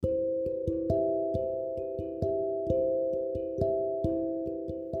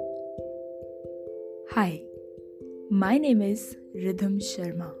Hi, my name is Rhythm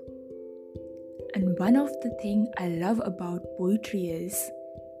Sharma, and one of the things I love about poetry is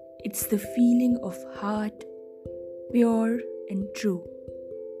it's the feeling of heart, pure and true.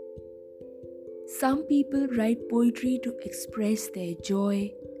 Some people write poetry to express their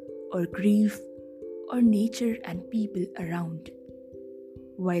joy or grief or nature and people around,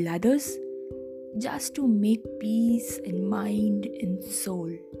 while others just to make peace in mind and soul.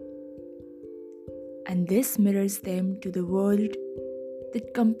 And this mirrors them to the world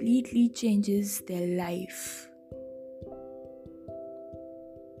that completely changes their life.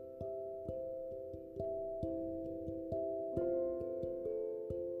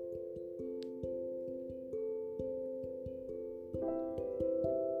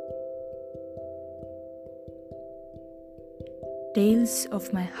 Tales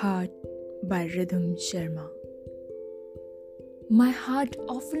of My Heart by Rhythm Sharma. My heart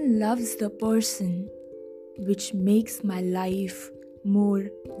often loves the person which makes my life more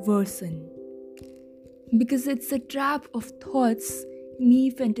worsen. Because it's a trap of thoughts, me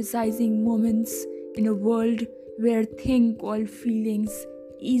fantasizing moments in a world where thing called feelings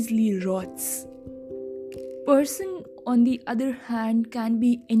easily rots. Person, on the other hand, can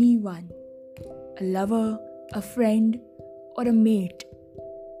be anyone, a lover, a friend, or a mate.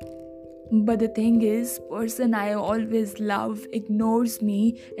 But the thing is, person I always love ignores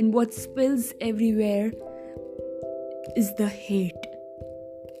me, and what spills everywhere is the hate.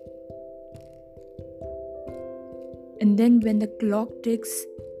 And then when the clock ticks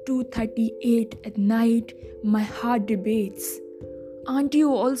 2:38 at night, my heart debates. Aren't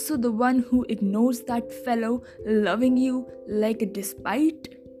you also the one who ignores that fellow loving you like a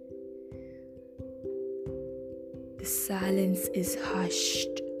despite? The silence is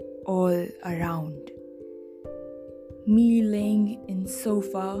hushed all around. Me laying in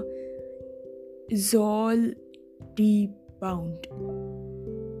sofa is all deep bound.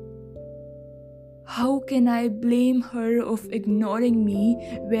 How can I blame her of ignoring me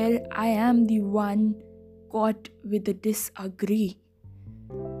where I am the one caught with the disagree?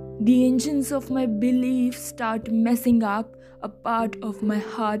 The engines of my belief start messing up, a part of my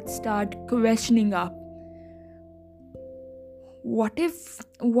heart start questioning up. What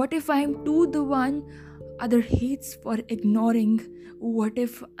if I'm too the one other hates for ignoring? What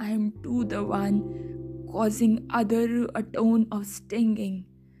if I'm too the one causing other a tone of stinging?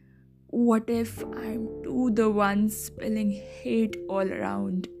 What if I'm too the one spilling hate all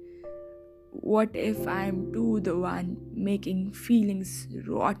around? What if I'm too the one making feelings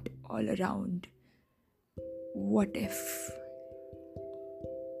rot all around? What if?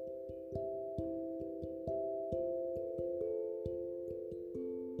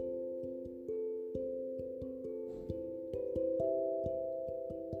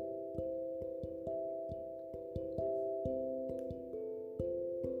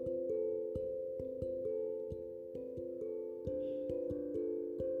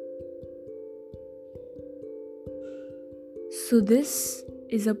 So this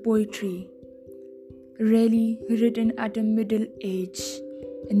is a poetry really written at a middle age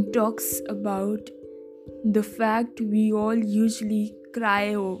and talks about the fact we all usually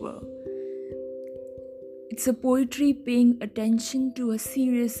cry over. It's a poetry paying attention to a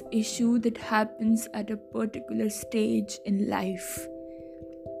serious issue that happens at a particular stage in life.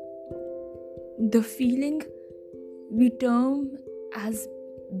 The feeling we term as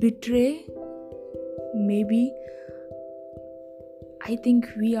betray, maybe. I think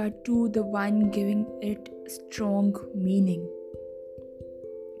we are too the one giving it strong meaning.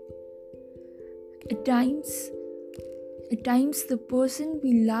 At times the person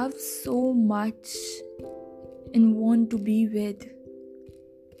we love so much and want to be with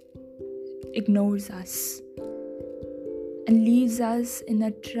ignores us and leaves us in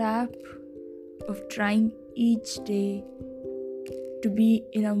a trap of trying each day to be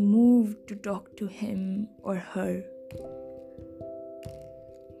in a mood to talk to him or her.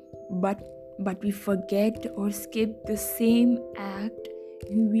 But we forget or skip the same act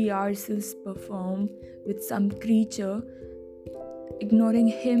we ourselves perform with some creature, ignoring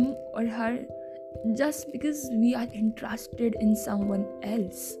him or her just because we are interested in someone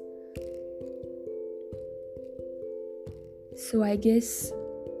else. So I guess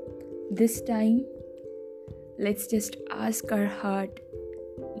this time, let's just ask our heart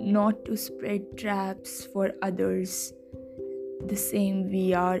not to spread traps for others the same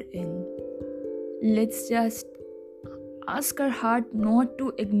we are in. Let's just ask our heart not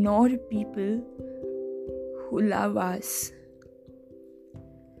to ignore people who love us.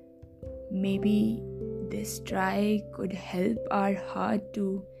 Maybe this try could help our heart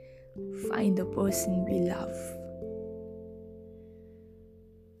to find the person we love.